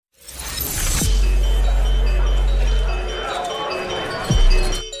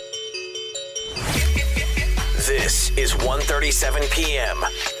1:37 p.m.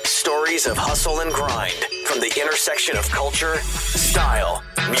 Stories of hustle and grind from the intersection of culture, style,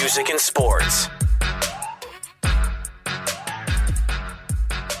 music, and sports.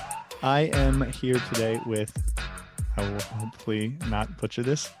 I am here today with, I will hopefully not butcher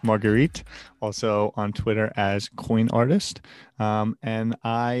this, Marguerite, also on Twitter as Coin Artist. And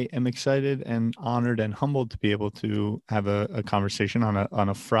I am excited and honored and humbled to be able to have a conversation on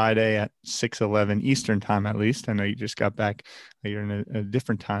a Friday at 6:11 Eastern time, at least. I know you just got back. You're in a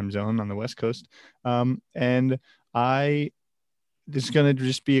different time zone on the West Coast. This is going to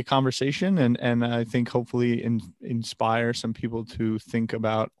just be a conversation and I think hopefully inspire some people to think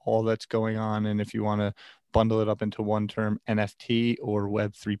about all that's going on. And if you want to bundle it up into one term, NFT or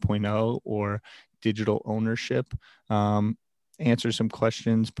Web 3.0 or digital ownership, answer some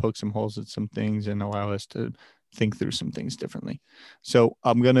questions, poke some holes at some things, and allow us to think through some things differently. So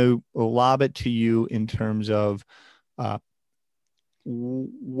I'm going to lob it to you in terms of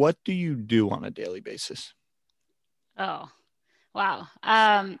what do you do on a daily basis? Oh, wow.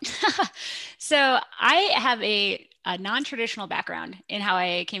 So I have a non-traditional background in how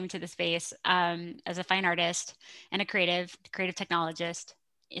I came into the space as a fine artist and a creative technologist.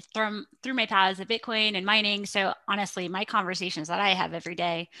 It's through my paths of Bitcoin and mining. So honestly, my conversations that I have every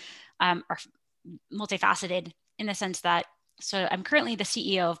day are multifaceted in the sense that, so I'm currently the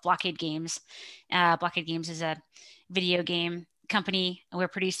CEO of Blockade Games. Blockade Games is a video game company, and we're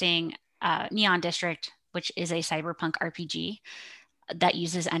producing Neon District, which is a cyberpunk RPG that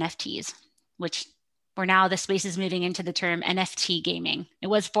uses NFTs, which now the space is moving into the term NFT gaming. It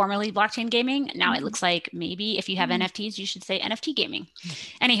was formerly blockchain gaming. Now it looks like maybe if you have NFTs, you should say NFT gaming.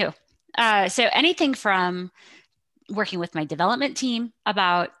 Anywho, so anything from working with my development team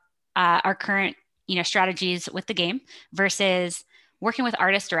about our current strategies with the game versus working with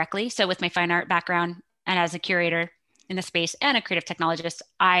artists directly. So with my fine art background and as a curator in the space and a creative technologist,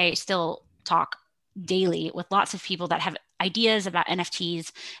 I still talk daily with lots of people that have ideas about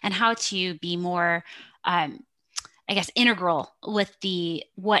NFTs and how to be more, integral with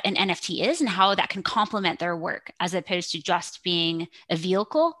what an NFT is and how that can complement their work as opposed to just being a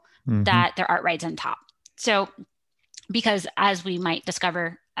vehicle that their art rides on top. So, because as we might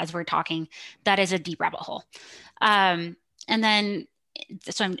discover as we're talking, that is a deep rabbit hole. And then,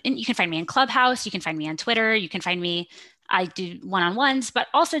 you can find me in Clubhouse, you can find me on Twitter, you can find me, I do one-on-ones, but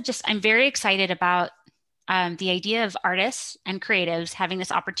also just I'm very excited about the idea of artists and creatives having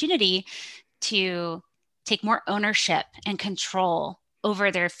this opportunity to take more ownership and control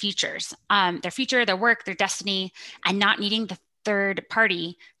over their futures, their work, their destiny, and not needing the third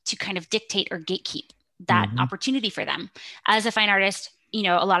party to kind of dictate or gatekeep that opportunity for them. As a fine artist,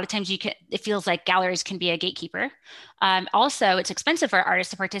 a lot of times it feels like galleries can be a gatekeeper. Also, it's expensive for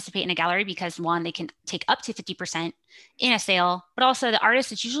artists to participate in a gallery because one, they can take up to 50% in a sale, but also the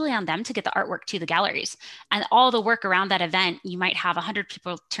artist, it's usually on them to get the artwork to the galleries and all the work around that event. You might have 100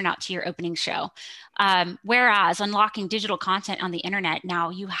 people turn out to your opening show. Whereas unlocking digital content on the internet,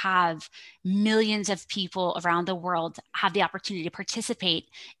 now you have millions of people around the world have the opportunity to participate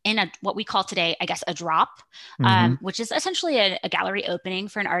in what we call today, I guess, a drop, which is essentially a gallery opening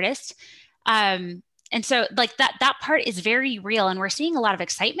for an artist. And so like that part is very real and we're seeing a lot of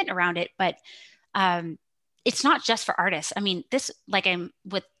excitement around it, but it's not just for artists. I mean, this, like I'm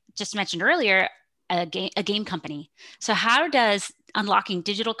with just mentioned earlier, a game company. So how does unlocking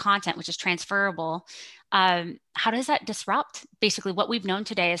digital content, which is transferable, how does that disrupt basically what we've known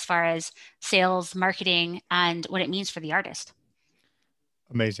today as far as sales, marketing, and what it means for the artist?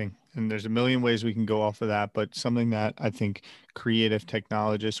 Amazing. And there's a million ways we can go off of that, but something that I think creative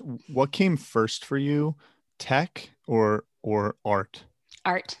technologists, what came first for you, tech or art?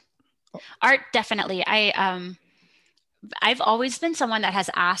 Art, definitely. I've always been someone that has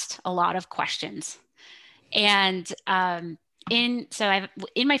asked a lot of questions. And in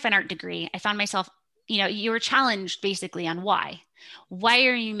my fine art degree, I found myself, you were challenged basically on why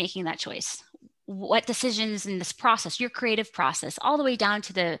are you making that choice? What decisions in this process, your creative process, all the way down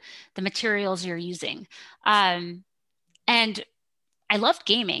to the materials you're using. And I loved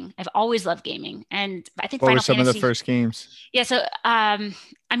gaming. I've always loved gaming. And I think what were some of the first games? Yeah. So,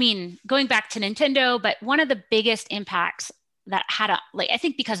 going back to Nintendo, but one of the biggest impacts that had I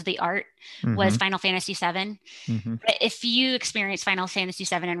think because of the art was Final Fantasy VII. If you experience Final Fantasy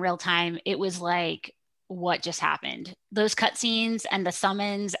VII in real time, it was like, what just happened? Those cutscenes and the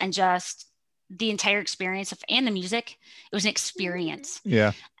summons and just the entire experience and the music, it was an experience.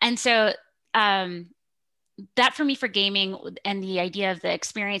 Yeah. And so, that for me, for gaming and the idea of the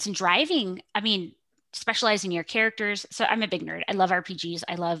experience and driving, specializing your characters. So I'm a big nerd. I love RPGs.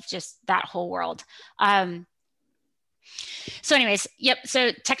 I love just that whole world. So anyways, yep.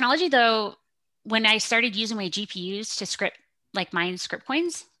 So technology though, when I started using my GPUs to script, like mine script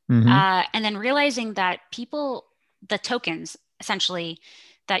coins, and then realizing that the tokens essentially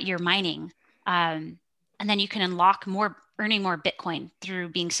that you're mining, and then you can unlock earning more Bitcoin through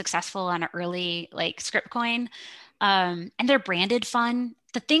being successful on an early like script coin. And they're branded fun.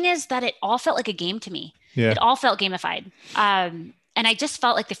 The thing is that it all felt like a game to me. Yeah. It all felt gamified. And I just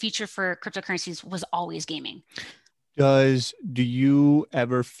felt like the future for cryptocurrencies was always gaming. Do you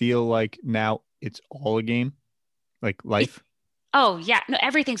ever feel like now it's all a game, like life? Oh yeah, no,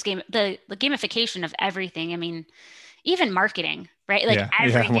 everything's game. The gamification of everything. I mean, even marketing, right? Like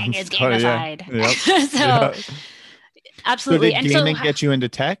everything is gamified. Yeah. So absolutely. So did gaming get you into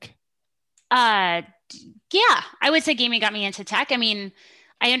tech? Yeah, I would say gaming got me into tech. I mean,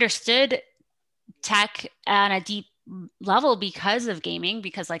 I understood tech on a deep level because of gaming,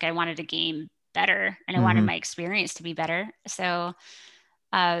 because like I wanted to game better and I wanted my experience to be better. So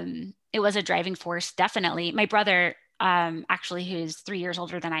it was a driving force, definitely. My brother, actually, who's 3 years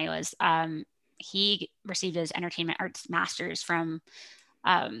older than I was, he received his entertainment arts master's from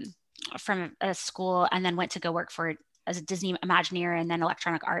a school, and then went to go work as a Disney Imagineer and then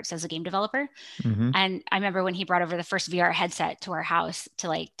Electronic Arts as a game developer. And I remember when he brought over the first VR headset to our house to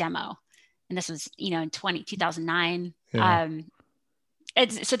like demo, and this was, in 2009. Yeah.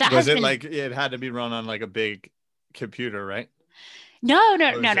 So that was it been, like it had to be run on like a big computer, right? No.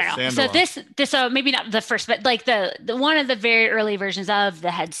 So this maybe not the first, but like the one of the very early versions of the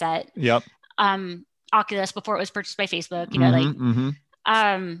headset. Yep. Oculus, before it was purchased by Facebook,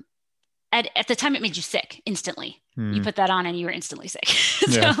 at the time it made you sick instantly. You put that on and you were instantly sick.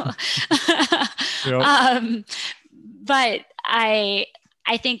 But I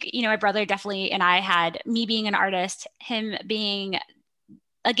think, my brother definitely, and I had, me being an artist, him being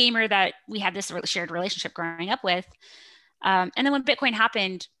a gamer, that we had this shared relationship growing up with. And then when Bitcoin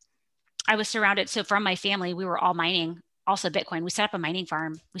happened, I was surrounded. So from my family, we were all mining also Bitcoin. We set up a mining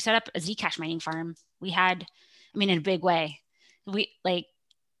farm. We set up a Zcash mining farm. We had, in a big way,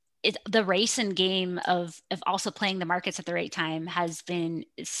 the race and game of also playing the markets at the right time has been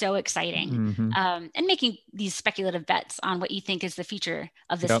so exciting, and making these speculative bets on what you think is the future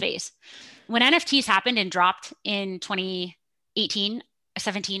of this space. When NFTs happened and dropped in 2018,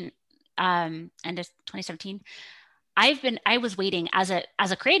 17, end of 2017, I was waiting as a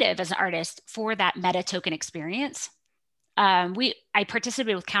creative, as an artist, for that meta token experience. I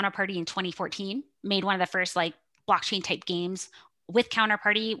participated with Counterparty in 2014, made one of the first like blockchain type games with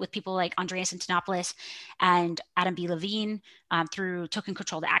Counterparty, with people like Andreas Antonopoulos and Adam B. Levine, through token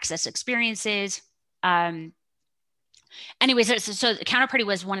controlled access experiences. Anyways, so Counterparty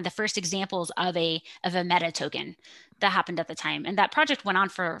was one of the first examples of a meta token that happened at the time. And that project went on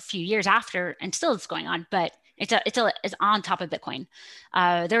for a few years after, and still it's going on, but it's on top of Bitcoin.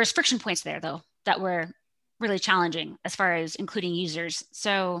 There was friction points there though, that were really challenging as far as including users.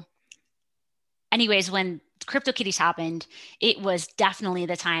 So anyways, when CryptoKitties happened, it was definitely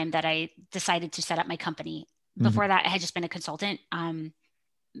the time that I decided to set up my company. Before that, I had just been a consultant.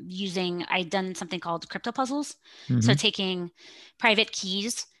 I'd done something called crypto puzzles. So taking private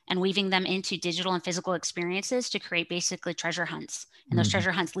keys and weaving them into digital and physical experiences to create basically treasure hunts, and those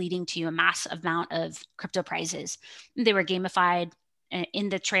treasure hunts leading to a massive amount of crypto prizes. They were gamified in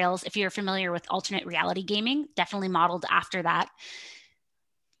the trails. If you're familiar with alternate reality gaming, definitely modeled after that.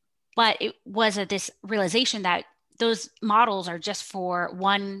 But it was this realization that those models are just for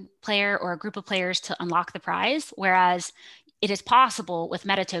one player or a group of players to unlock the prize, whereas it is possible with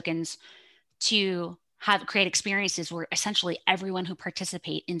meta tokens to create experiences where essentially everyone who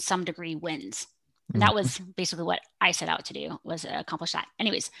participate in some degree wins. And that was basically what I set out to do, was accomplish that.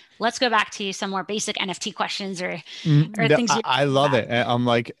 Anyways, let's go back to some more basic NFT questions or things. I love it. I'm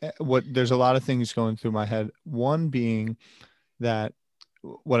like, there's a lot of things going through my head. One being that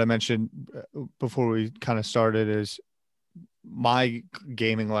what I mentioned before we kind of started is my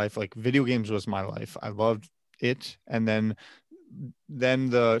gaming life, like video games was my life. I loved it. And then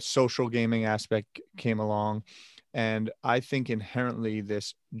the social gaming aspect came along. And I think inherently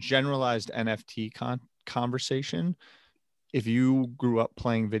this generalized NFT conversation, if you grew up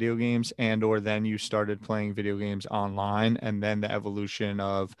playing video games or then you started playing video games online, and then the evolution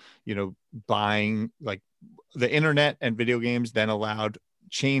of, buying, like the internet and video games then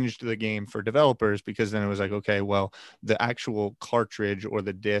changed the game for developers, because then it was like, okay, well, the actual cartridge or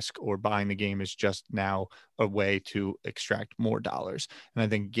the disc or buying the game is just now a way to extract more dollars. And I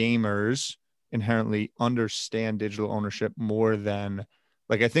think gamers inherently understand digital ownership more than,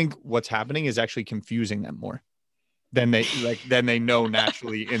 like, I think what's happening is actually confusing them more than they know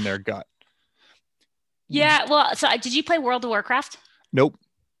naturally in their gut. Yeah. Well, so did you play World of Warcraft? Nope.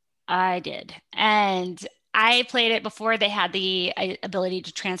 I did. And I played it before they had the ability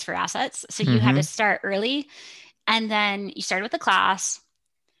to transfer assets. So you had to start early, and then you started with the class.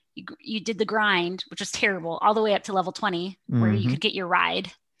 You did the grind, which was terrible, all the way up to level 20, where you could get your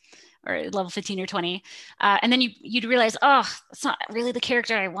ride, or level 15 or 20. And then you'd realize, oh, it's not really the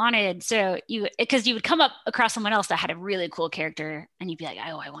character I wanted. So because you would come up across someone else that had a really cool character, and you'd be like,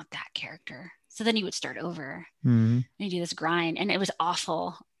 oh, I want that character. So then you would start over and you do this grind, and it was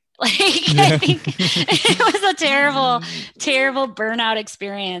awful. Like, I think it was a terrible, terrible burnout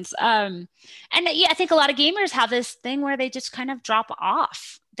experience. And yeah, I think a lot of gamers have this thing where they just kind of drop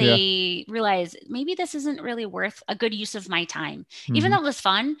off. They realize maybe this isn't really worth a good use of my time. Even though it was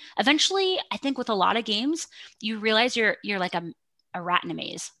fun, eventually, I think with a lot of games, you realize you're like a rat in a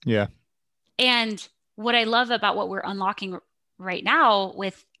maze. Yeah. And what I love about what we're unlocking right now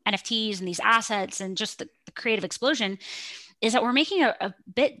with NFTs and these assets and just the creative explosion is that we're making a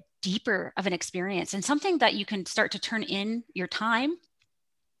bit deeper of an experience, and something that you can start to turn in your time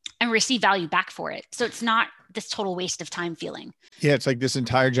and receive value back for it. So it's not this total waste of time feeling. Yeah. It's like this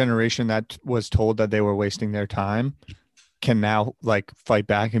entire generation that was told that they were wasting their time can now like fight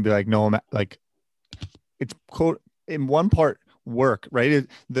back and be like, no, like it's quote in one part work, right?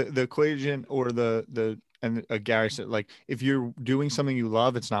 The equation or and Gary said, like, if you're doing something you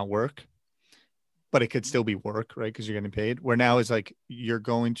love, it's not work, but it could still be work, right? Because you're getting paid. Where now is like, you're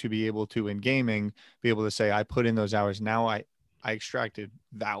going to be able to, in gaming, be able to say, I put in those hours. Now I extracted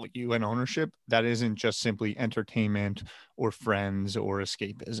value and ownership. That isn't just simply entertainment or friends or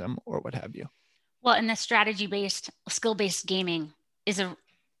escapism or what have you. Well, and the strategy-based, skill-based gaming is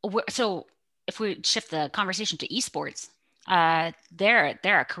so if we shift the conversation to esports, there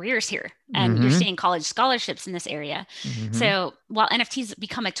are careers here, and you're seeing college scholarships in this area. So while NFTs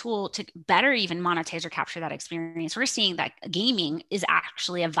become a tool to better even monetize or capture that experience, we're seeing that gaming is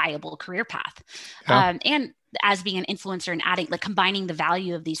actually a viable career path. And as being an influencer and adding, like, combining the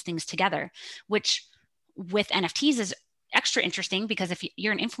value of these things together, which with NFTs is extra interesting, because if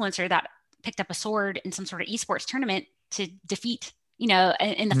you're an influencer that picked up a sword in some sort of esports tournament to defeat,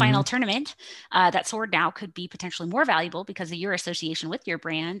 in the final tournament, that sword now could be potentially more valuable because of your association with your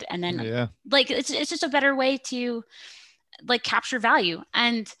brand. And then like, it's just a better way to like capture value.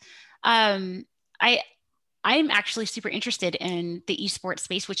 And I'm actually super interested in the esports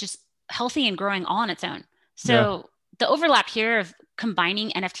space, which is healthy and growing all on its own. So the overlap here of combining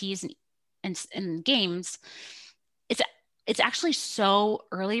NFTs and games, it's actually so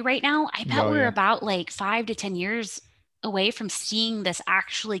early right now. I bet we're about like 5 to 10 years away from seeing this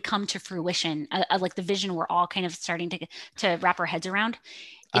actually come to fruition, like the vision we're all kind of starting to wrap our heads around.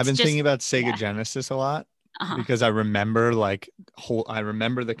 I've been thinking about Sega Genesis a lot because I remember I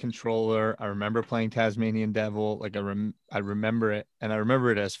remember the controller. I remember playing Tasmanian Devil. Like I remember it, and I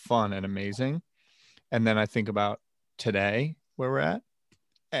remember it as fun and amazing. And then I think about today where we're at,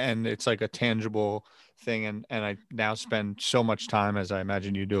 and it's like a tangible thing. And I now spend so much time, as I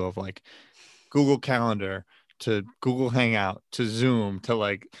imagine you do, of like Google Calendar to Google Hangout to Zoom to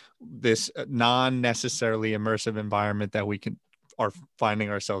like this non-necessarily immersive environment that we are finding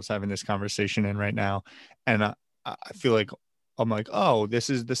ourselves having this conversation in right now. And I feel like I'm like, oh,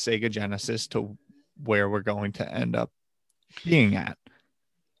 this is the Sega Genesis to where we're going to end up being at.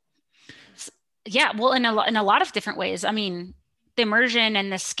 Yeah, well, in a lot of different ways. I mean, the immersion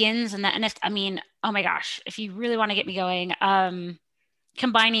and the skins and the NFT. I mean, oh my gosh, if you really want to get me going,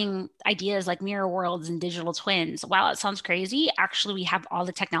 combining ideas like mirror worlds and digital twins. While it sounds crazy, actually, we have all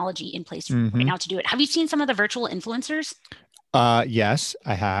the technology in place right now to do it. Have you seen some of the virtual influencers? Yes,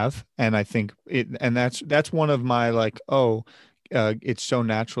 I have, and I think that's one of my like, it's so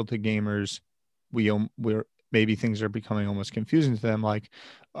natural to gamers. We're maybe things are becoming almost confusing to them. Like,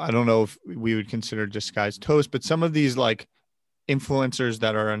 I don't know if we would consider Disguised Toast, but some of these like influencers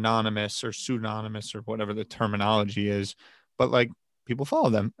that are anonymous or pseudonymous or whatever the terminology is, but like people follow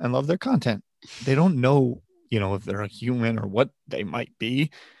them and love their content. They don't know, if they're a human or what they might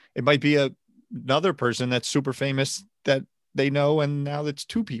be. It might be another person that's super famous that they know, and now that's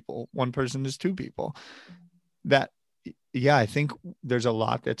two people. One person is two people. I think there's a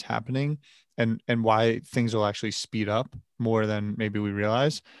lot that's happening, and why things will actually speed up more than maybe we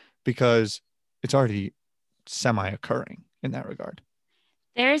realize, because it's already semi-occurring in that regard.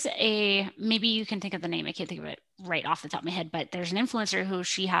 There's maybe you can think of the name. I can't think of it right off the top of my head, but there's an influencer who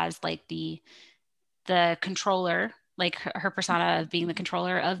she has like the controller, like her persona of being the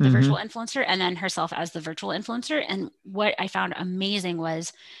controller of the virtual influencer, and then herself as the virtual influencer. And what I found amazing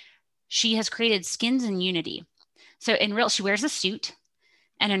was she has created skins in Unity. So she wears a suit,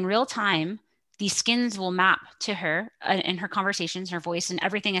 and in real time, these skins will map to her in her conversations, her voice, and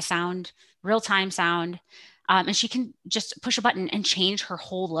everything is sound, real-time sound. And she can just push a button and change her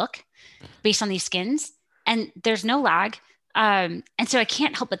whole look based on these skins. And there's no lag. And so I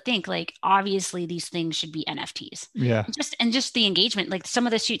can't help but think, like, obviously these things should be NFTs. Yeah. Just the engagement, like some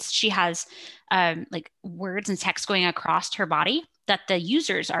of the suits, she has like words and text going across her body that the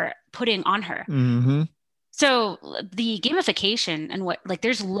users are putting on her. Mm-hmm. So the gamification and what, like,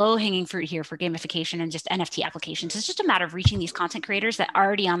 there's low hanging fruit here for gamification and just NFT applications. It's just a matter of reaching these content creators that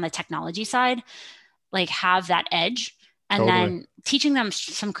already on the technology side, like, have that edge, and then teaching them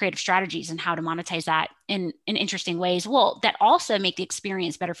some creative strategies and how to monetize that in interesting ways. Well, that also make the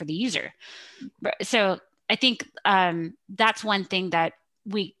experience better for the user. So I think that's one thing that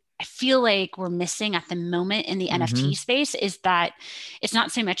I feel like we're missing at the moment in the NFT space, is that it's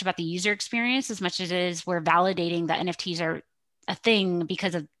not so much about the user experience as much as it is we're validating that NFTs are a thing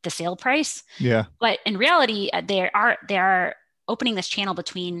because of the sale price. Yeah. But in reality, they are opening this channel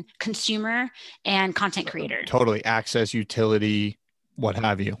between consumer and content creator. Totally. Access, utility, what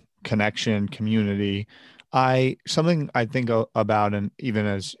have you, connection, community. Something I think about, and even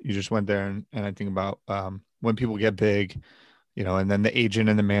as you just went there, and I think about when people get big, and then the agent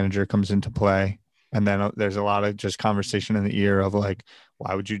and the manager comes into play. And then there's a lot of just conversation in the ear of like,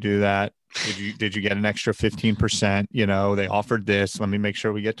 why would you do that? Did you get an extra 15%? They offered this. Let me make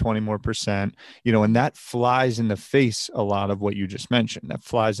sure we get 20 more percent, and that flies in the face a lot of what you just mentioned. That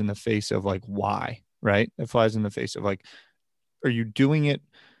flies in the face of like, why, right? It flies in the face of like, are you doing it?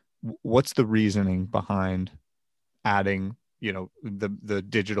 What's the reasoning behind adding, the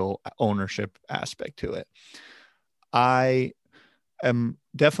digital ownership aspect to it? I am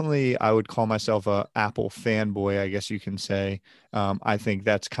definitely, I would call myself a Apple fanboy, I guess you can say. I think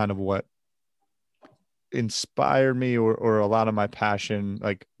that's kind of what inspired me, or a lot of my passion.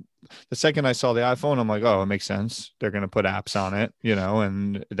 Like the second I saw the iPhone, I'm like, oh, it makes sense. They're going to put apps on it,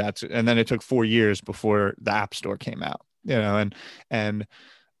 and then it took 4 years before the App Store came out, and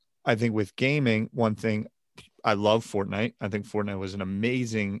I think with gaming, one thing, I love Fortnite. I think Fortnite was an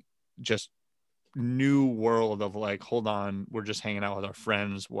amazing, just new world of like, hold on, we're just hanging out with our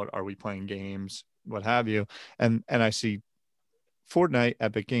friends. What are we playing games? What have you? And I see Fortnite,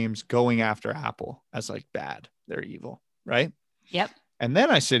 Epic Games going after Apple as like bad. They're evil, right? Yep. And then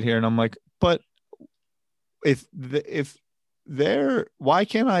I sit here and I'm like, but if they're, why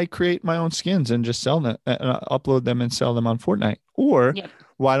can't I create my own skins and just sell them, upload them and sell them on Fortnite? Or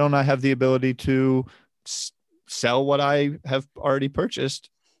why don't I have the ability to sell what I have already purchased?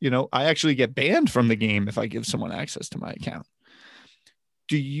 I actually get banned from the game if I give someone access to my account.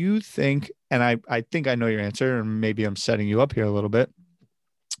 Do you think, and I think I know your answer, and maybe I'm setting you up here a little bit.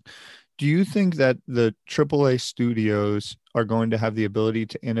 Do you think that the AAA studios are going to have the ability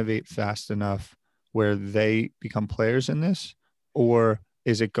to innovate fast enough where they become players in this? Or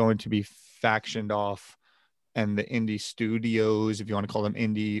is it going to be factioned off, and the indie studios, if you want to call them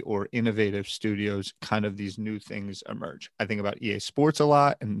indie or innovative studios, kind of these new things emerge? I think about EA Sports a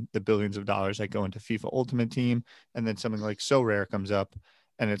lot and the billions of dollars that go into FIFA Ultimate Team. And then something like SoRare comes up,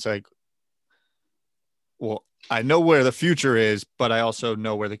 and it's like, well, I know where the future is, but I also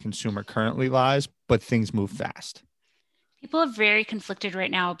know where the consumer currently lies, but things move fast. People are very conflicted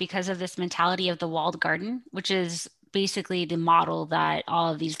right now because of this mentality of the walled garden, which is basically the model that all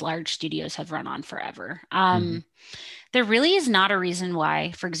of these large studios have run on forever. There really is not a reason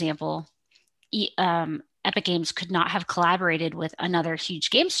why, for example, Epic Games could not have collaborated with another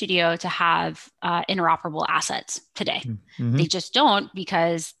huge game studio to have interoperable assets today. They just don't,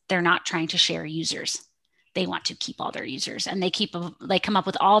 because they're not trying to share users. They want to keep all their users, and they come up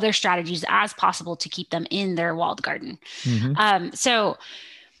with all their strategies as possible to keep them in their walled garden. So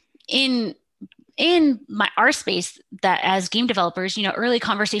in our space, that as game developers, early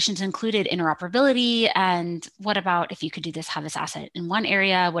conversations included interoperability, and what about if you could do this, have this asset in one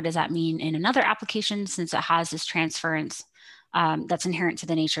area, what does that mean in another application, since it has this transference that's inherent to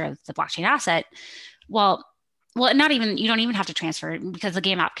the nature of the blockchain asset? Well, not even, you don't even have to transfer it, because the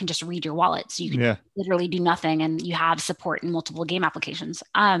game app can just read your wallet. So you can literally do nothing, and you have support in multiple game applications.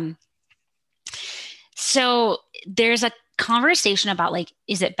 So there's a conversation about, like,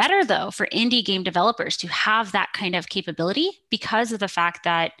 is it better though for indie game developers to have that kind of capability, because of the fact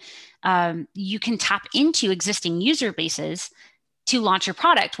that you can tap into existing user bases to launch your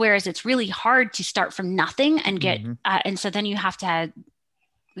product, whereas it's really hard to start from nothing and get, and so then you have to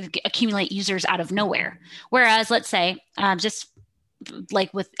accumulate users out of nowhere. Whereas, let's say, just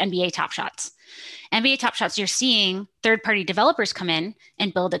like with NBA Top Shots, you're seeing third-party developers come in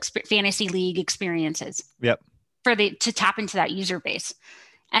and build fantasy league experiences. To tap into that user base.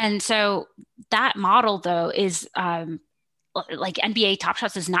 And so that model, though, is like NBA Top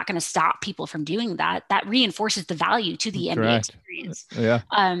Shots is not going to stop people from doing that. That reinforces the value to the NBA experience. Yeah.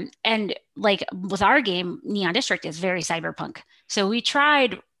 And like with our game, Neon District is very cyberpunk. So we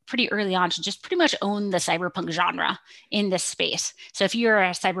tried pretty early on to just pretty much own the cyberpunk genre in this space. So if you're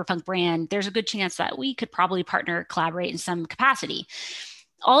a cyberpunk brand, there's a good chance that we could probably partner, collaborate in some capacity.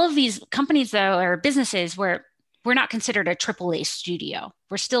 All of these companies, though, are businesses where we're not considered a AAA studio.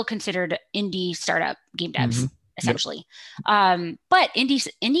 We're still considered indie startup game devs. Essentially. Yep. But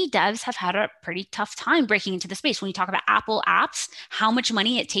indie devs have had a pretty tough time breaking into the space. When you talk about Apple apps, how much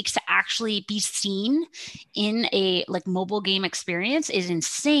money it takes to actually be seen in a like mobile game experience is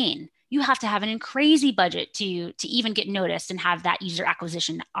insane. You have to have an crazy budget to even get noticed and have that user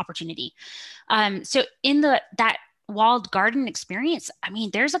acquisition opportunity. So in that walled garden experience, I mean,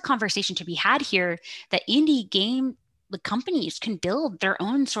 there's a conversation to be had here that indie game the companies can build their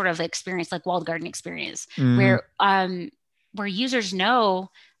own sort of experience, like walled garden experience, where users know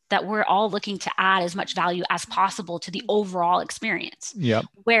that we're all looking to add as much value as possible to the overall experience. Yep.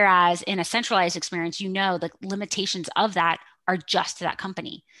 Whereas in a centralized experience, the limitations of that are just to that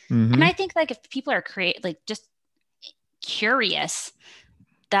company. And I think like if people are just curious,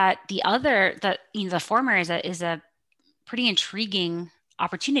 that the former is a pretty intriguing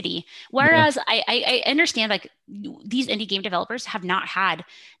opportunity. Whereas I understand like these indie game developers have not had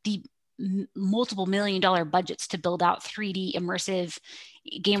the multiple $1 million budgets to build out 3D immersive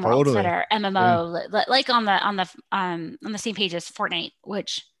game worlds that are MMO, like on the same page as Fortnite,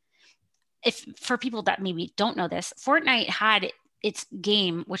 which if for people that maybe don't know this, Fortnite had its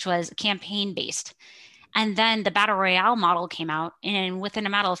game, which was campaign based. And then the battle royale model came out, and within a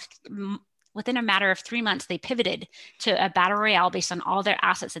matter of 3 months, they pivoted to a battle royale based on all their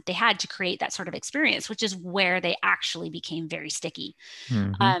assets that they had to create that sort of experience, which is where they actually became very sticky.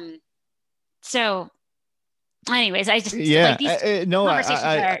 So anyways, I just, like these conversations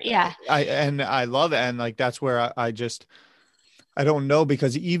I love it. And like, that's where I don't know,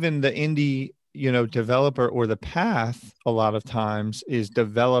 because even the indie, developer or the path a lot of times is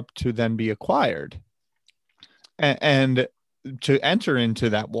developed to then be acquired and to enter into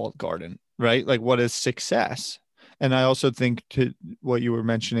that walled garden. Right? Like, what is success? And I also think to what you were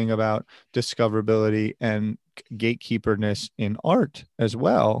mentioning about discoverability and gatekeeperness in art as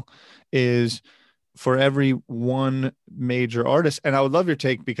well, is for every one major artist. And I would love your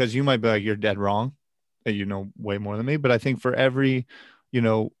take, because you might be like, you're dead wrong. You know way more than me. But I think for every,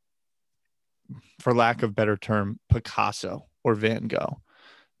 for lack of better term, Picasso or Van Gogh,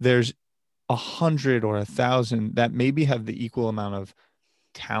 there's 100 or 1,000 that maybe have the equal amount of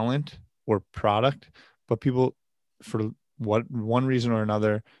talent or product, but people, for one reason or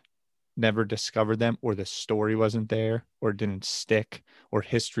another, never discovered them, or the story wasn't there, or didn't stick, or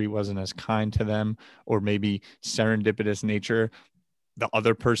history wasn't as kind to them, or maybe serendipitous nature. The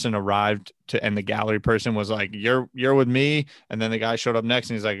other person arrived and the gallery person was like, you're with me. And then the guy showed up next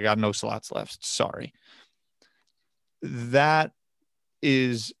and he's like, I got no slots left. Sorry. That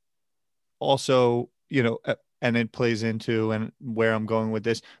is also, and it plays into, and where I'm going with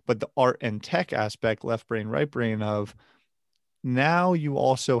this, but the art and tech aspect, left brain, right brain, of now you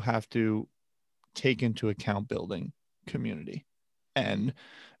also have to take into account building community. And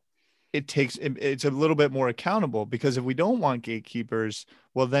it's a little bit more accountable, because if we don't want gatekeepers,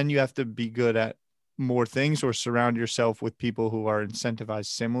 well, then you have to be good at more things, or surround yourself with people who are incentivized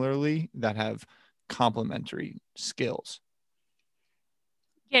similarly, that have complementary skills.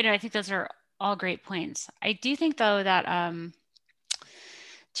 Yeah, no, I think those are all great points. I do think, though, that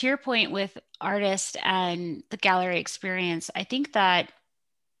to your point with artists and the gallery experience, I think that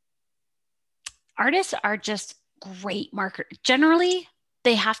artists are just great marketers. Generally,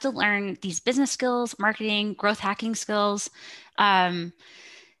 they have to learn these business skills, marketing, growth hacking skills. So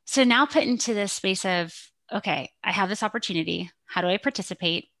now put into this space of, okay, I have this opportunity. How do I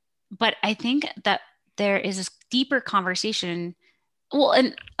participate? But I think that there is this deeper conversation. Well,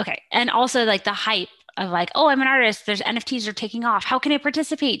 and also like the hype of like, oh, I'm an artist. There's NFTs are taking off. How can I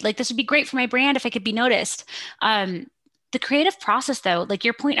participate? Like, this would be great for my brand if I could be noticed. The creative process, though, like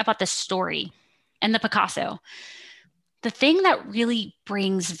your point about the story and the Picasso, the thing that really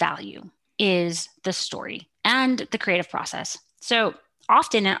brings value is the story and the creative process. So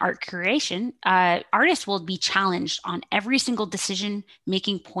often in art creation, artists will be challenged on every single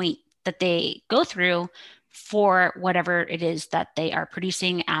decision-making point that they go through for whatever it is that they are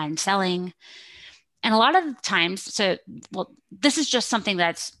producing and selling. And a lot of the times, this is just something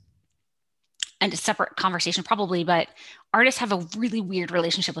that's a separate conversation probably, but artists have a really weird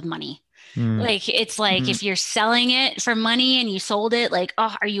relationship with money. Like, it's like, if you're selling it for money and you sold it, like,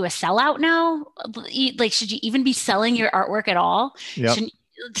 oh, are you a sellout now? Like, should you even be selling your artwork at all? Yep.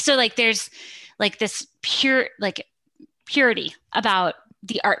 So like, there's like this purity about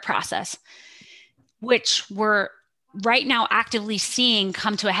the art process, which we're right now actively seeing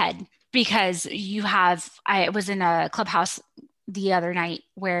come to a head, because I was in a clubhouse the other night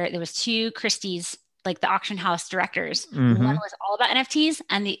where there was two Christie's, like the auction house directors. One was all about NFTs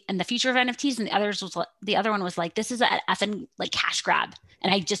and the future of NFTs, and the other one was like, this is a effing like cash grab,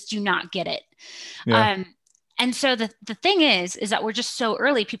 and I just do not get it. Yeah. And so the thing is that we're just so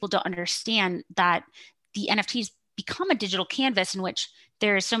early. People don't understand that the NFTs become a digital canvas in which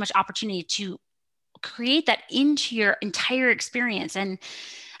there is so much opportunity to create that into your entire experience. And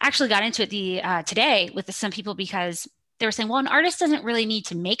I actually got into it today with some people, because they were saying, well, an artist doesn't really need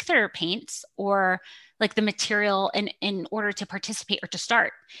to make their paints or like the material in order to participate or to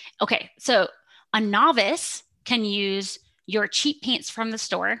start. Okay, so a novice can use your cheap paints from the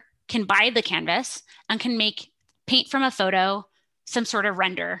store, can buy the canvas, and can paint from a photo, some sort of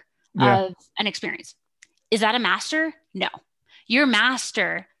render of an experience. Is that a master? No. Your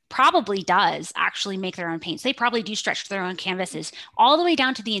master probably does actually make their own paints. They probably do stretch their own canvases all the way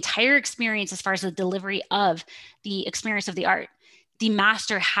down to the entire experience as far as the delivery of the experience of the art. The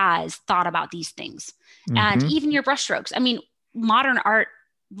master has thought about these things. And even your brushstrokes. I mean, modern art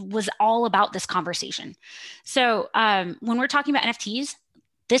was all about this conversation. So when we're talking about NFTs,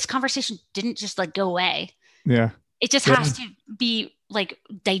 this conversation didn't just like go away. Yeah. It just has to be like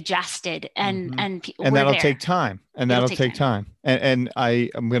digested and that'll take time. And that'll take time. And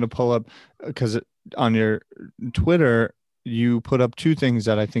I'm going to pull up, because on your Twitter, you put up two things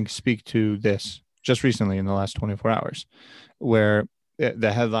that I think speak to this just recently in the last 24 hours, where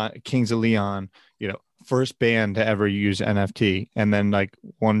the headline, Kings of Leon, first band to ever use NFT. And then like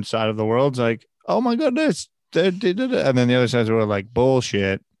one side of the world's like, oh my goodness. And then the other sides were like,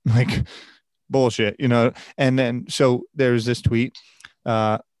 bullshit. Like, bullshit, and then so there's this tweet.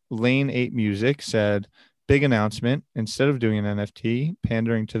 Lane 8 Music said, big announcement, instead of doing an NFT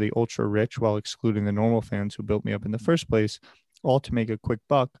pandering to the ultra rich while excluding the normal fans who built me up in the first place, all to make a quick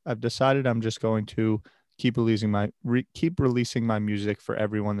buck, I've decided I'm just going to keep releasing my music for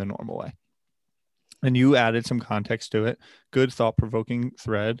everyone the normal way. And you added some context to it. Good, thought-provoking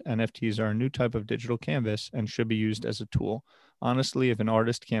thread. NFTs are a new type of digital canvas and should be used as a tool. Honestly, if an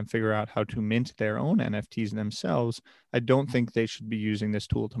artist can't figure out how to mint their own NFTs themselves, I don't think they should be using this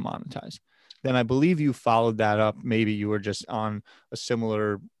tool to monetize. Then I believe you followed that up. Maybe you were just on a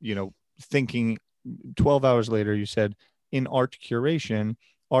similar, thinking. 12 hours later, you said, in art curation,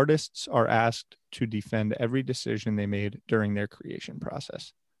 artists are asked to defend every decision they made during their creation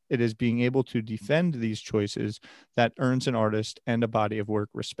process. It is being able to defend these choices that earns an artist and a body of work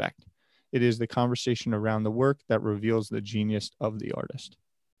respect. It is the conversation around the work that reveals the genius of the artist.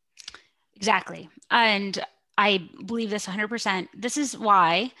 Exactly. And I believe this 100%. This is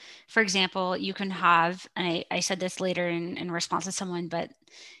why, for example, you can have, and I said this later in response to someone, but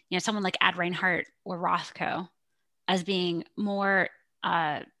someone like Ad Reinhardt or Rothko as being more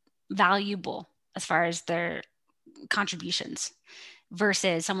valuable as far as their contributions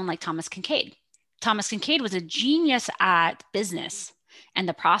versus someone like Thomas Kinkade. Thomas Kinkade was a genius at business and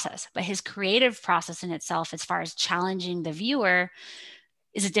the process, but his creative process in itself, as far as challenging the viewer,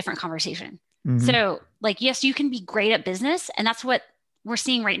 is a different conversation. So like, yes, you can be great at business, and that's what we're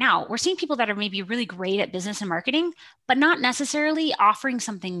seeing right now. We're seeing people that are maybe really great at business and marketing, but not necessarily offering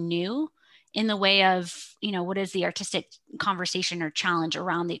something new in the way of, what is the artistic conversation or challenge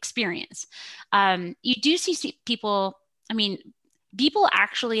around the experience. You do see people, Beeple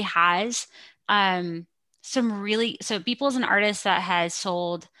actually has Beeple is an artist that has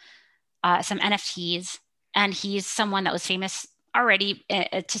sold some NFTs, and he's someone that was famous already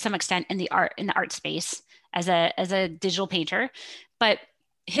to some extent in the art space as a digital painter. But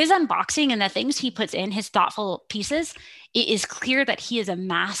his unboxing and the things he puts in, his thoughtful pieces, it is clear that he is a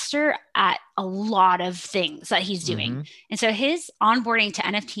master at a lot of things that he's doing. And so his onboarding to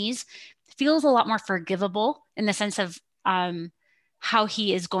NFTs feels a lot more forgivable in the sense of how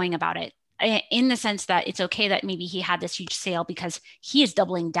he is going about it, in the sense that it's okay that maybe he had this huge sale because he is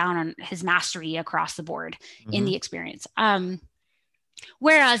doubling down on his mastery across the board in the experience.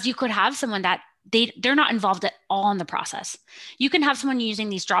 Whereas you could have someone that they're not involved at all in the process. You can have someone using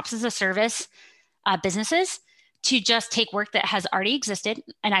these drops as a service businesses to just take work that has already existed.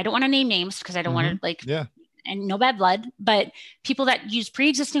 And I don't want to name names because I don't want to and no bad blood, but people that use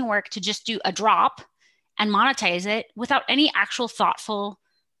pre-existing work to just do a drop and monetize it without any actual thoughtful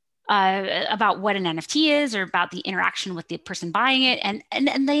about what an NFT is or about the interaction with the person buying it, and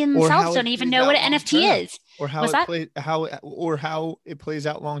they themselves don't even know what an NFT is. Or how it plays how it plays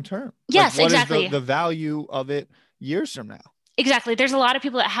out long term. Yes, like, what exactly. is the value of it years from now? Exactly. There's a lot of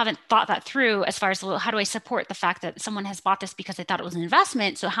people that haven't thought that through as far as, well, how do I support the fact that someone has bought this because they thought it was an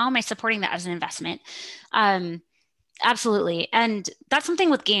investment? So how am I supporting that as an investment? Absolutely. And that's something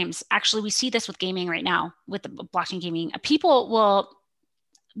with games. Actually, we see this with gaming right now, with the blockchain gaming. People will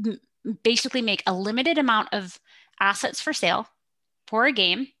basically make a limited amount of assets for sale for a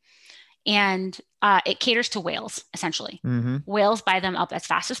game, and it caters to whales, essentially. Mm-hmm. Whales buy them up as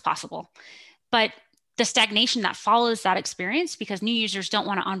fast as possible. But the stagnation that follows that experience, because new users don't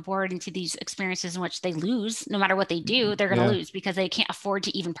want to onboard into these experiences in which they lose. No matter what they do, they're going to lose because they can't afford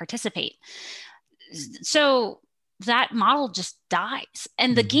to even participate. So that model just dies.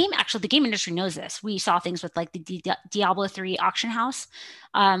 And the game industry knows this. We saw things with like the Diablo 3 auction house,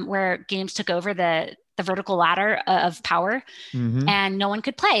 where games took over the vertical ladder of power, and no one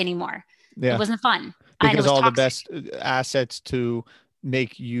could play anymore. It wasn't fun. Because all the best assets to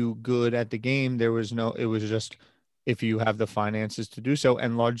make you good at the game, it was just if you have the finances to do so.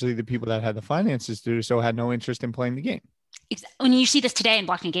 And largely the people that had the finances to do so had no interest in playing the game. When you see this today in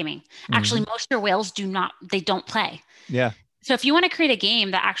blockchain gaming, actually most of your whales don't play. Yeah. So if you want to create a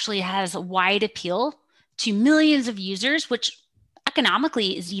game that actually has wide appeal to millions of users, which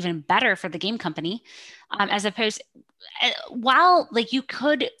economically is even better for the game company, as opposed, while like you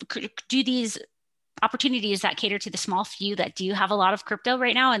could do these opportunities that cater to the small few that do have a lot of crypto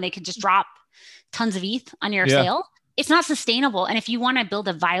right now, and they could just drop tons of ETH on your sale, it's not sustainable. And if you want to build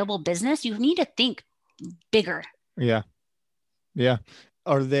a viable business, you need to think bigger. Yeah. Yeah.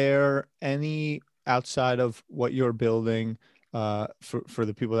 Are there any, outside of what you're building, for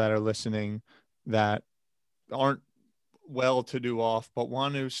the people that are listening that aren't well-to-do off, but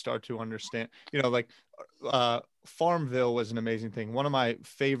want to start to understand, like Farmville was an amazing thing. One of my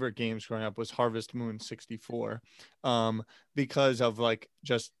favorite games growing up was Harvest Moon 64, because of like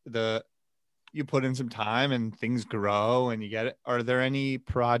just you put in some time and things grow and you get it. Are there any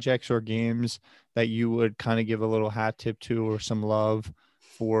projects or games that you would kind of give a little hat tip to, or some love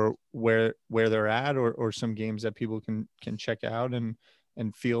for where they're at, or some games that people can check out and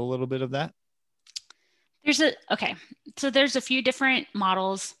feel a little bit of that? So there's a few different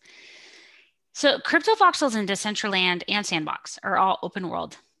models. So CryptoVoxels and Decentraland and Sandbox are all open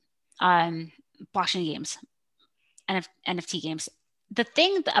world blockchain games, NFT games. The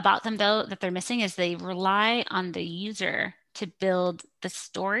thing about them, though, that they're missing is they rely on the user to build the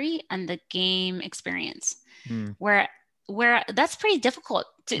story and the game experience, where that's pretty difficult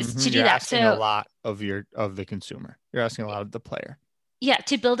to do that. You're asking a lot of the consumer. You're asking a lot of the player. Yeah,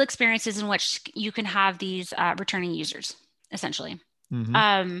 to build experiences in which you can have these returning users, essentially.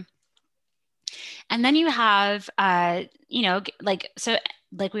 And then you have, like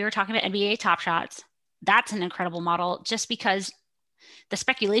we were talking about NBA Top Shots. That's an incredible model, just because the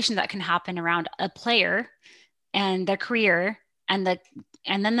speculation that can happen around a player and their career and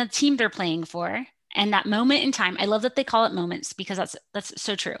then the team they're playing for, and that moment in time. I love that they call it moments, because that's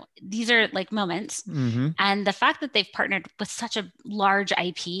so true. These are like moments. And the fact that they've partnered with such a large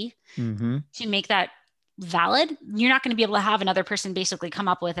IP to make that valid, you're not going to be able to have another person basically come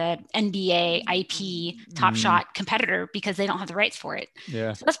up with an NBA IP Top Shot competitor because they don't have the rights for it.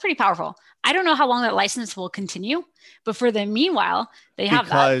 Yeah. So that's pretty powerful. I don't know how long that license will continue, but for the meanwhile, they have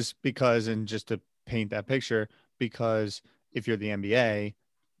that. Because, and just to paint that picture, because if you're the NBA,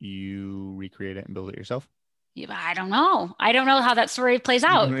 you recreate it and build it yourself. Yeah, I don't know how that story plays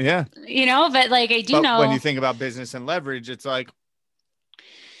out. Yeah. But like I do know when you think about business and leverage, it's like,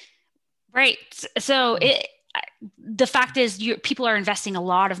 right. So the fact is, people are investing a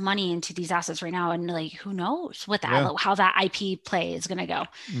lot of money into these assets right now, and like, who knows how that IP play is going to go.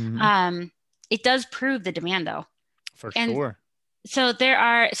 It does prove the demand, though. For sure. So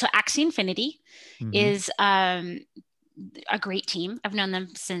Axie Infinity is a great team. I've known them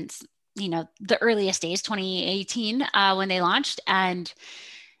since the earliest days, 2018, when they launched, and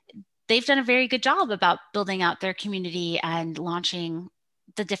they've done a very good job about building out their community and launching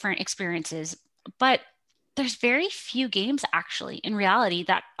the different experiences. But there's very few games actually in reality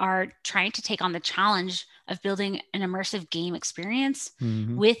that are trying to take on the challenge of building an immersive game experience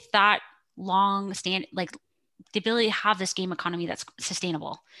with that the ability to have this game economy that's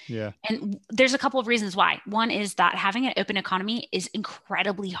sustainable. Yeah. And there's a couple of reasons why. One is that having an open economy is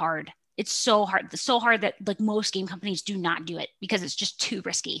incredibly hard. It's so hard. It's so hard that like most game companies do not do it because it's just too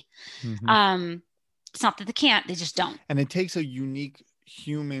risky. It's not that they can't, they just don't. And it takes a unique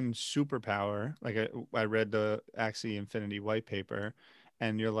human superpower. Like I read the Axie Infinity white paper,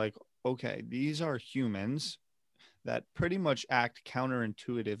 and you're like, okay, these are humans that pretty much act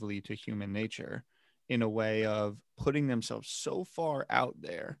counterintuitively to human nature in a way of putting themselves so far out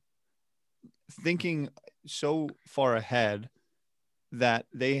there, thinking so far ahead that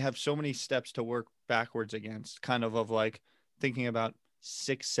they have so many steps to work backwards against, kind of like thinking about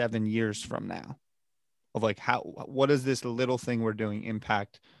 6-7 years from now, of like, what does this little thing we're doing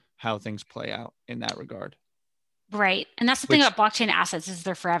impact how things play out in that regard? Right. And that's the thing about blockchain assets, is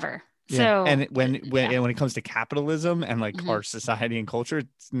they're forever. Yeah. So and when it comes to capitalism and like our society and culture,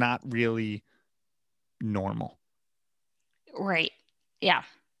 it's not really normal. Right. Yeah.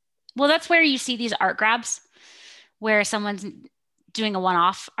 Well, that's where you see these art grabs where someone's doing a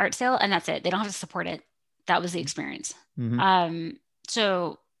one-off art sale and that's it. They don't have to support it. That was the experience.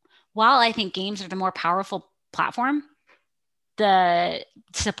 So while I think games are the more powerful platform, the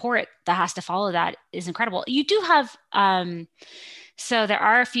support that has to follow that is incredible. You do have, so there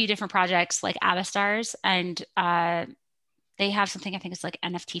are a few different projects like Avastars, and they have something, I think it's like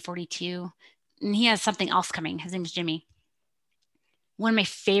NFT 42, and he has something else coming. His name is Jimmy. One of my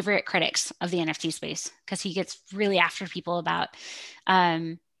favorite critics of the NFT space, because he gets really after people about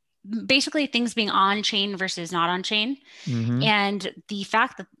basically things being on chain versus not on chain. And the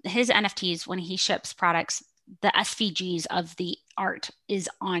fact that his NFTs, when he ships products, the SVGs of the art is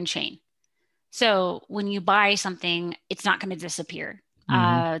on chain. So when you buy something, it's not going to disappear.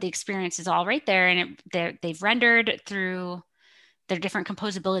 The experience is all right there, and they've rendered through their different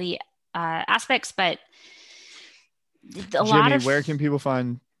composability aspects. But Jimmy, where can people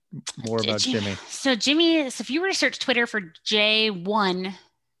find more about Jimmy? So if you were to search Twitter for J1MMY,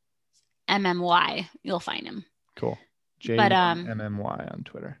 you'll find him. Cool. J1MMY on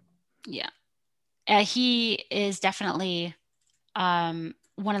Twitter. Yeah. He is definitely one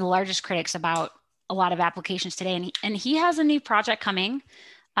of the largest critics about a lot of applications today. And he has a new project coming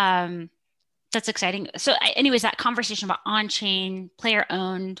that's exciting. So anyways, that conversation about on-chain,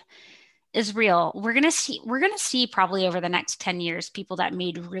 player-owned is real. We're going to see probably over the next 10 years, people that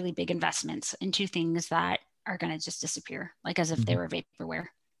made really big investments into things that are going to just disappear, like as if they were vaporware.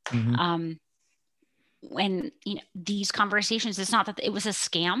 When these conversations, it's not that it was a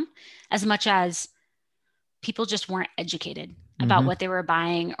scam as much as people just weren't educated about what they were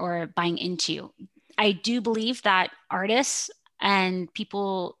buying or buying into. I do believe that artists and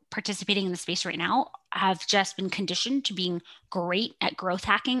people participating in the space right now have just been conditioned to being great at growth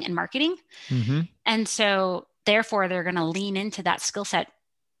hacking and marketing. And so therefore they're going to lean into that skill set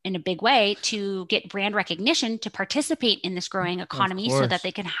in a big way to get brand recognition, to participate in this growing economy so that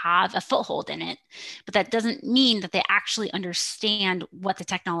they can have a foothold in it. But that doesn't mean that they actually understand what the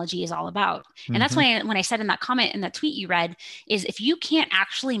technology is all about. And that's why when I said in that comment, in that tweet you read, is if you can't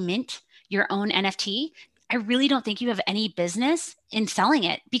actually mint your own NFT, I really don't think you have any business in selling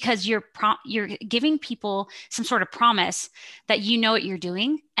it, because you're giving people some sort of promise that you know what you're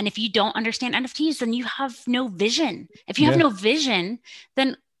doing. And if you don't understand NFTs, then you have no vision. If you have no vision,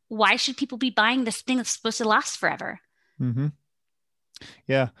 then why should people be buying this thing that's supposed to last forever?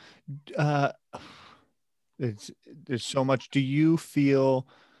 Yeah. There's so much. Do you feel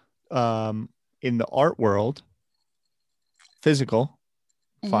in the art world, physical,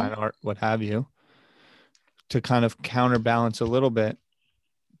 fine art, what have you, to kind of counterbalance a little bit,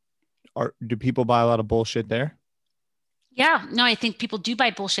 do people buy a lot of bullshit there? Yeah, no, I think people do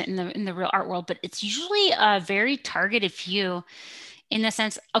buy bullshit in the real art world, but it's usually a very targeted few, in the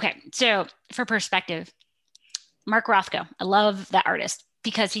sense. Okay, so for perspective, Mark Rothko, I love that artist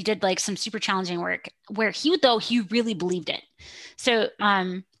because he did like some super challenging work where he really believed it. So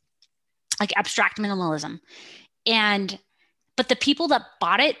like abstract minimalism, but the people that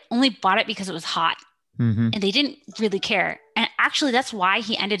bought it only bought it because it was hot. And they didn't really care. And actually, that's why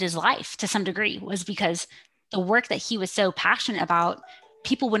he ended his life to some degree, was because the work that he was so passionate about,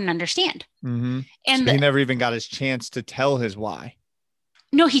 people wouldn't understand. And so he never even got his chance to tell his why.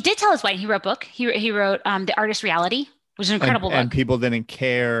 No, he did tell his why. He wrote a book. He wrote The Artist Reality, which is an incredible book. And people didn't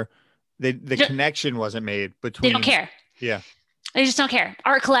care. The connection wasn't made between. They don't care. Yeah. They just don't care.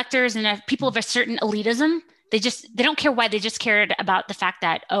 Art collectors and people of a certain elitism, they don't care why. They just cared about the fact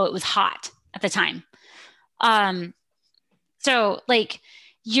that, it was hot at the time. So like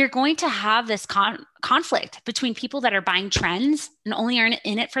you're going to have this conflict between people that are buying trends and only are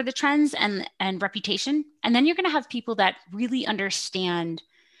in it for the trends and reputation. And then you're going to have people that really understand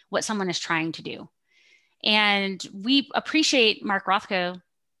what someone is trying to do. And we appreciate Mark Rothko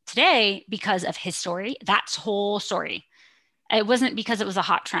today because of his story, that's whole story. It wasn't because it was a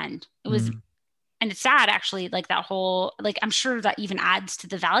hot trend. It was and it's sad actually, like that whole, like, I'm sure that even adds to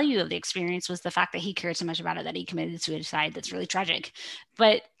the value of the experience was the fact that he cared so much about it that he committed suicide. That's really tragic.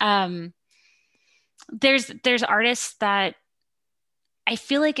 But there's artists that I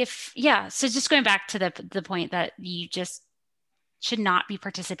feel like so just going back to the point that you just should not be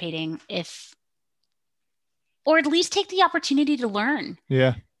participating or at least take the opportunity to learn.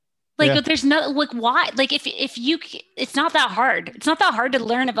 Yeah. Like there's no, like, why, like if you, it's not that hard. It's not that hard to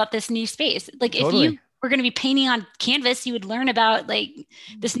learn about this new space. Like Totally. If you were going to be painting on canvas, you would learn about like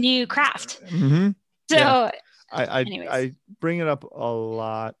this new craft. Mm-hmm. So yeah. I bring it up a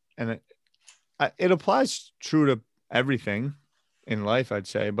lot, and it applies true to everything in life, I'd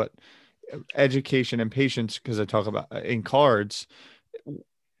say, but education and patience, because I talk about in cards,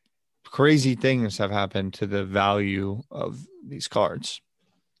 crazy things have happened to the value of these cards.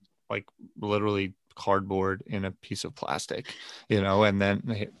 Like literally cardboard in a piece of plastic, and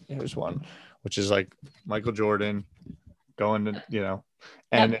then here's one, which is like Michael Jordan going to,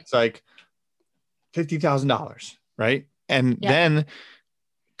 and it's like $50,000, right? And then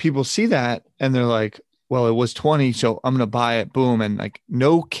people see that and they're like, well, it was 20, so I'm going to buy it, boom. And like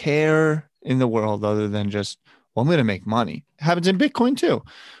no care in the world other than just, well, I'm going to make money. It happens in Bitcoin too,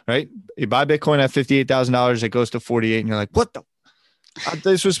 right? You buy Bitcoin at $58,000, it goes to 48 and you're like, what the?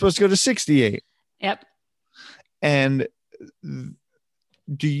 This was supposed to go to 68. Yep. And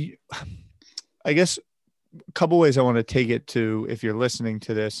I guess a couple ways I want to take it to, if you're listening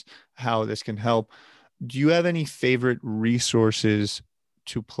to this, how this can help. Do you have any favorite resources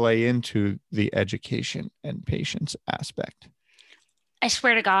to play into the education and patience aspect? I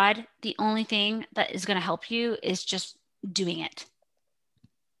swear to God, the only thing that is going to help you is just doing it.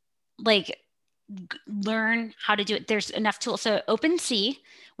 Like, learn how to do it. There's enough tools. So OpenSea,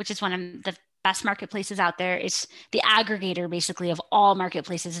 which is one of the best marketplaces out there, it's the aggregator basically of all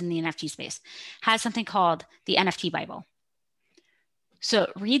marketplaces in the NFT space, has something called the NFT Bible. So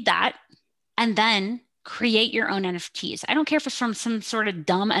read that and then create your own NFTs. I don't care if it's from some sort of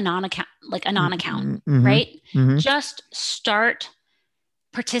dumb Anon account, mm-hmm. right? Mm-hmm. Just start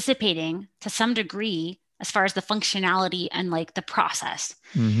participating to some degree as far as the functionality and like the process.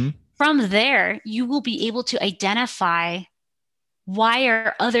 Mm-hmm. From there, you will be able to identify why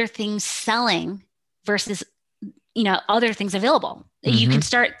are other things selling versus, other things available. Mm-hmm. You can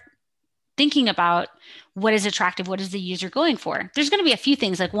start thinking about what is attractive, what is the user going for. There's going to be a few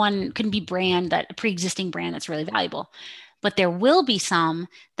things, like one can be a pre-existing brand that's really valuable, but there will be some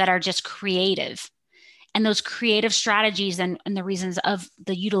that are just creative. And those creative strategies and the reasons of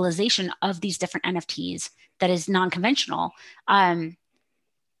the utilization of these different NFTs that is non-conventional.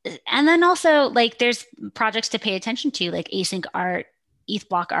 And then also, like, there's projects to pay attention to, like Async Art, ETH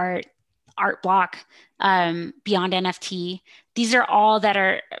Block Art, Art Block, Beyond NFT. These are all that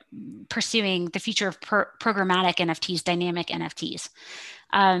are pursuing the future of programmatic NFTs, dynamic NFTs.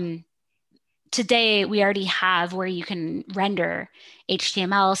 Today, we already have where you can render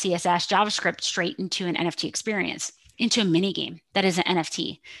HTML, CSS, JavaScript straight into an NFT experience, into a mini game that is an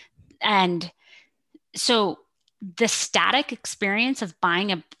NFT. And so the static experience of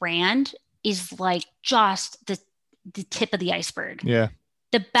buying a brand is like just the tip of the iceberg. Yeah.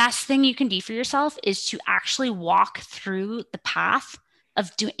 The best thing you can do for yourself is to actually walk through the path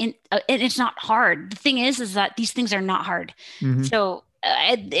of doing it. It's not hard. The thing is that these things are not hard. Mm-hmm. So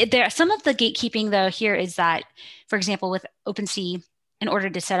there, some of the gatekeeping though here is that, for example, with OpenSea, in order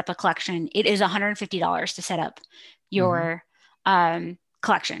to set up a collection, it is $150 to set up your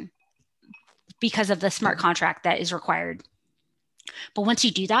collection, because of the smart contract that is required. But once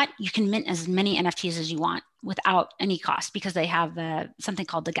you do that, you can mint as many NFTs as you want without any cost, because they have something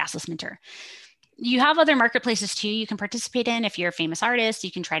called the gasless minter. You have other marketplaces too you can participate in. If you're a famous artist,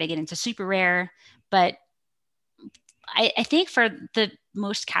 you can try to get into super rare. But I think for the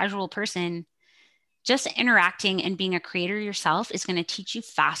most casual person, just interacting and being a creator yourself is going to teach you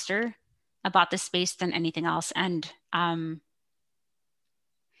faster about this space than anything else. And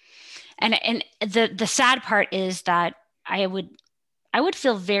the sad part is that I would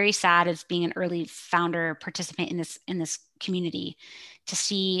feel very sad as being an early founder participant in this community to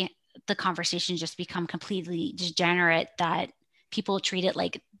see the conversation just become completely degenerate, that people treat it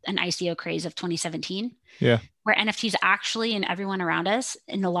like an ICO craze of 2017. Yeah. Where NFTs actually, and everyone around us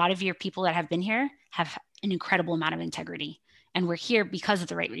and a lot of your people that have been here have an incredible amount of integrity. And we're here because of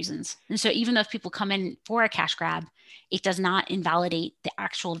the right reasons. And so even though if people come in for a cash grab, it does not invalidate the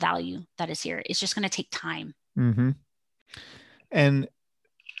actual value that is here. It's just going to take time. Mm-hmm. And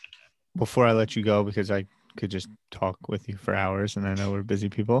before I let you go, because I could just talk with you for hours and I know we're busy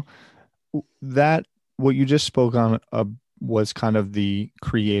people, that what you just spoke on was kind of the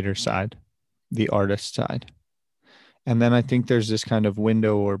creator side, the artist side. And then I think there's this kind of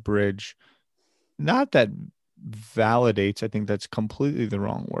window or bridge, not that validates, I think that's completely the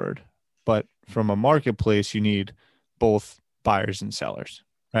wrong word, but from a marketplace, you need both buyers and sellers,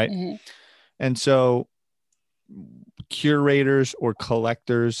 right? Mm-hmm. And so curators or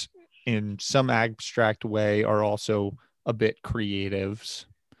collectors in some abstract way are also a bit creatives.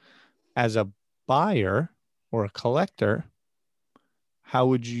 As a buyer or a collector, how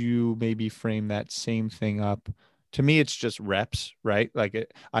would you maybe frame that same thing up? To me, it's just reps, right?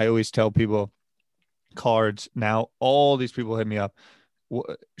 Like I always tell people, cards, now all these people hit me up,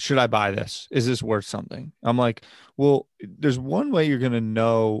 should I buy this? Is this worth something? I'm like, well, there's one way you're going to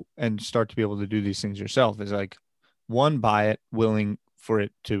know and start to be able to do these things yourself is like, one, buy it willing for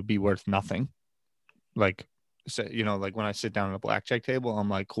it to be worth nothing. Like, you know, like when I sit down at a blackjack table, I'm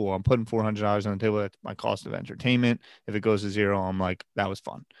like, cool, I'm putting $400 on the table. That's my cost of entertainment. If it goes to zero, I'm like, that was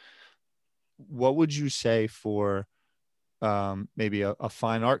fun. What would you say for maybe a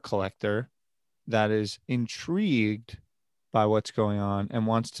fine art collector that is intrigued by what's going on and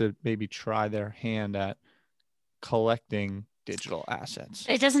wants to maybe try their hand at collecting digital assets?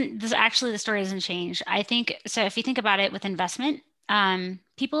 The story doesn't change. I think, so if you think about it with investment,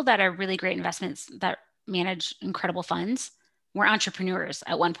 people that are really great investments that manage incredible funds were entrepreneurs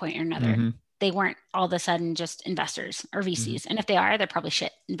at one point or another. Mm-hmm. They weren't all of a sudden just investors or VCs. Mm-hmm. And if they are, they're probably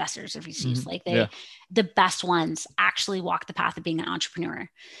shit investors or VCs. Mm-hmm. Like the best ones actually walk the path of being an entrepreneur.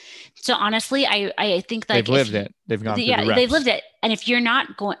 So honestly, I think like they've lived it. They've gone through the reps. They've lived it. And if you're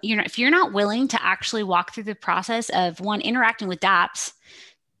not willing to actually walk through the process of one, interacting with dApps,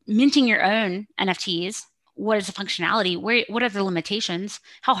 minting your own NFTs, what is the functionality? What are the limitations?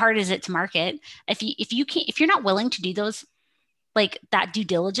 How hard is it to market? If you're not willing to do those, like that due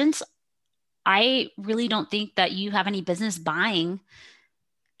diligence, I really don't think that you have any business buying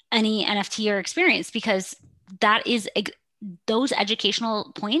any NFT or experience, because that is those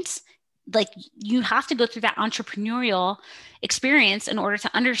educational points. Like you have to go through that entrepreneurial experience in order to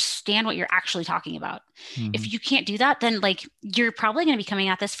understand what you're actually talking about. Mm-hmm. If you can't do that, then like you're probably going to be coming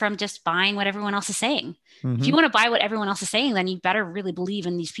at this from just buying what everyone else is saying. Mm-hmm. If you want to buy what everyone else is saying, then you better really believe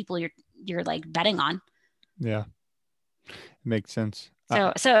in these people you're like betting on. Yeah, makes sense.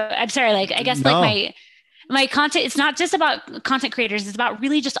 So I'm sorry, like I guess like my content, it's not just about content creators, it's about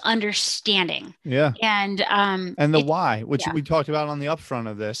really just understanding. Yeah. And the why, which we talked about on the upfront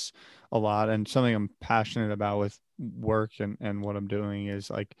of this a lot, and something I'm passionate about with work and what I'm doing is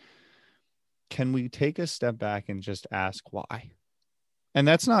like, can we take a step back and just ask why? And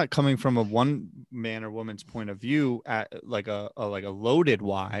that's not coming from a one man or woman's point of view at like a loaded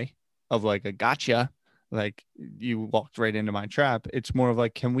why of like a gotcha, like you walked right into my trap. It's more of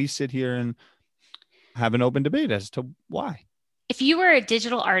like, can we sit here and have an open debate as to why? If you were a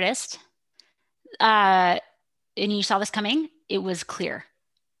digital artist and you saw this coming, it was clear.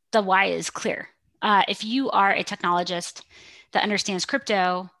 The why is clear. If you are a technologist that understands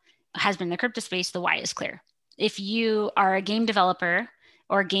crypto, has been in the crypto space, the why is clear. If you are a game developer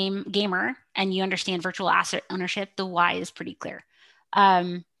or a gamer and you understand virtual asset ownership, the why is pretty clear.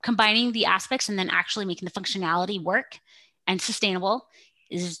 Combining the aspects and then actually making the functionality work and sustainable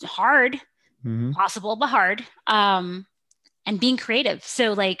is hard, mm-hmm. possible, but hard. And being creative.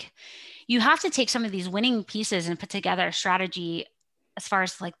 So like you have to take some of these winning pieces and put together a strategy as far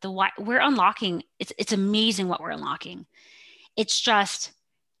as like the why we're unlocking. It's amazing what we're unlocking. It's just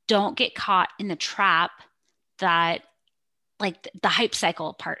don't get caught in the trap that like the hype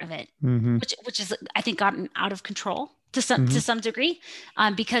cycle part of it, mm-hmm. which is, I think, gotten out of control to some degree,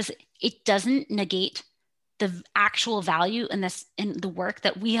 because it doesn't negate the actual value in the work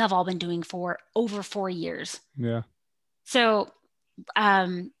that we have all been doing for over 4 years. Yeah. So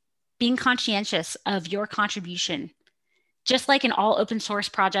being conscientious of your contribution, just like in all open source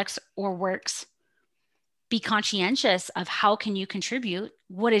projects or works, be conscientious of how can you contribute,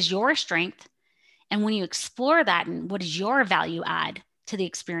 what is your strength, and when you explore that and what is your value add to the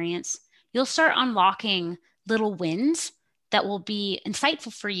experience, you'll start unlocking little wins that will be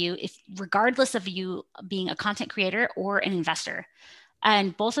insightful for you, if regardless of you being a content creator or an investor.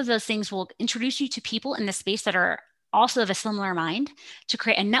 And both of those things will introduce you to people in the space that are also of a similar mind, to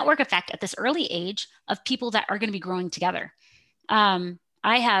create a network effect at this early age of people that are going to be growing together. I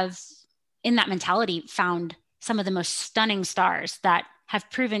have, in that mentality, found some of the most stunning stars that have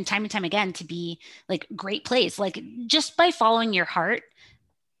proven time and time again to be like great plays, like just by following your heart.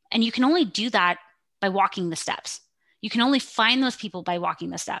 And you can only do that by walking the steps. You can only find those people by walking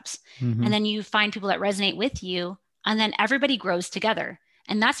the steps. Mm-hmm. And then you find people that resonate with you, and then everybody grows together.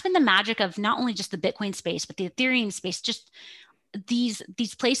 And that's been the magic of not only just the Bitcoin space, but the Ethereum space, just these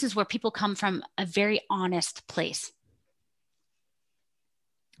places where people come from a very honest place.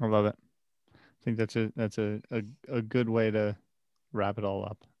 I love it. I think that's a good way to wrap it all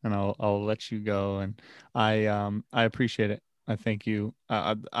up, and I'll let you go. And I appreciate it. I thank you.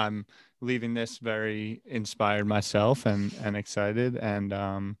 I'm leaving this very inspired myself and excited, and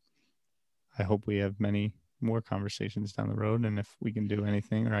I hope we have many more conversations down the road. And if we can do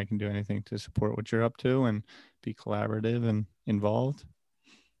anything, or I can do anything to support what you're up to and be collaborative and involved,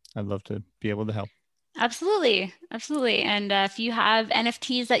 I'd love to be able to help. Absolutely. And if you have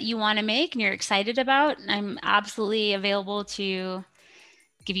NFTs that you want to make and you're excited about, I'm absolutely available to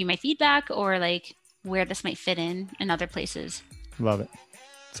give you my feedback or like where this might fit in other places. Love it.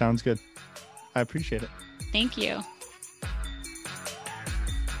 Sounds good. I appreciate it. Thank you.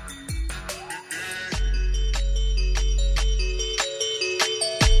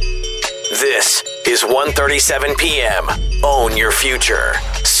 This is 1:37 p.m. Own your future.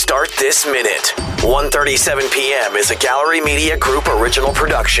 Start this minute. 1:37 p.m. is a Gallery Media Group original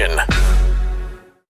production.